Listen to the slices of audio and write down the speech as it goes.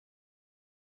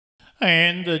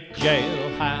In the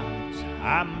jailhouse,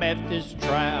 I met this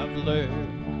traveler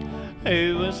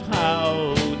who was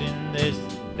holding this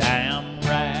damn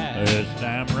rat. This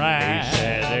damn rat. He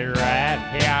said, "Right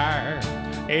here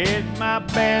is my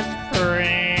best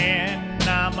friend.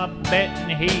 I'm a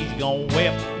betting he's gonna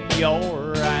whip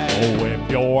your ass." Oh, whip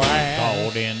your ass.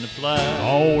 Caught in the flood.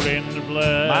 Caught in the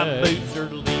flood. My boots are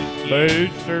leaking.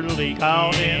 Boots are leaking.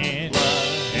 Caught in the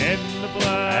flood. In the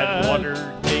flood. At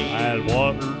water deep. At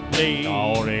water deep.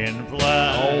 Caught in the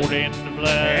flood. Caught in the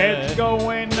flood. It's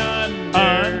going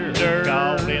under.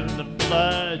 Caught in the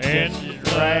flood. In Just the as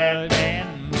flood. Rat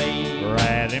and me.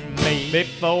 Rat and me.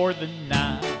 Before the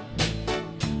night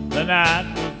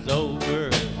was over,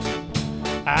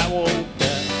 I woke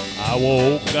up. I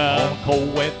woke On up a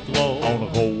cold wet floor. on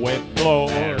a cold wet floor.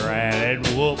 That rat had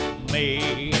whooped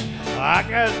me like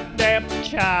a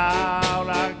stepchild.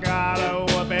 I got a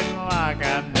whooping like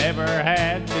I never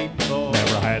had before.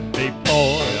 Never had before.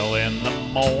 Well, in the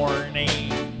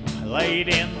morning, laid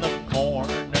in the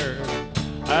corner,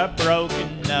 a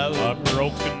broken nose, A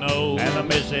broken nose. and a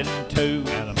missing tooth.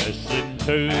 And a missing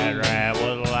tooth. That rat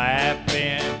was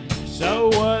laughing, so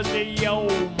was the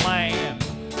old man.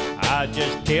 I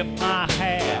just tipped my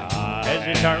hat as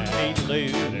he turned me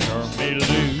loose. Turned me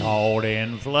loose. Caught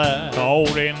in flood.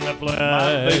 Caught in the My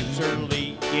flood. boots are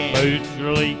leaking. Boots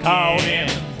are leaking. Caught in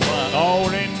flood.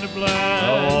 Caught in the The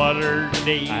flood. water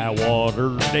deep. At water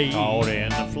deep. Caught in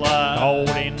the flood.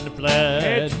 Caught in the flood.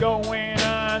 It's going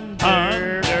under.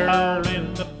 Under. Caught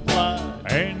in the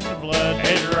flood. In the flood.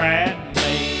 It's rat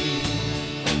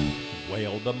me.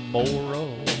 Well, the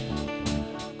moral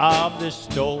of the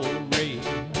story: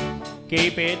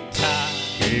 keep it tight.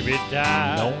 Keep it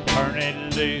tight. Don't turn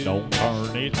it loose. Don't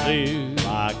turn it loose.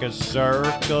 Like a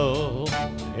circle,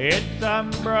 it's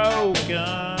unbroken.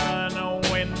 Oh,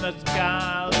 in the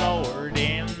sky, Lord,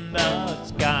 in the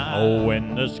sky. Oh,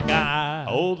 in the sky.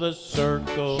 Oh, the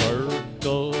circle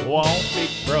won't be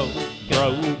broken.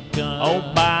 Oh,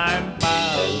 by and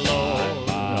by, Lord.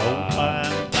 Oh, by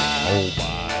and by. Oh,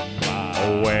 by and by.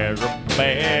 Oh, where's a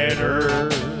better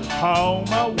home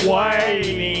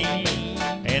awaiting?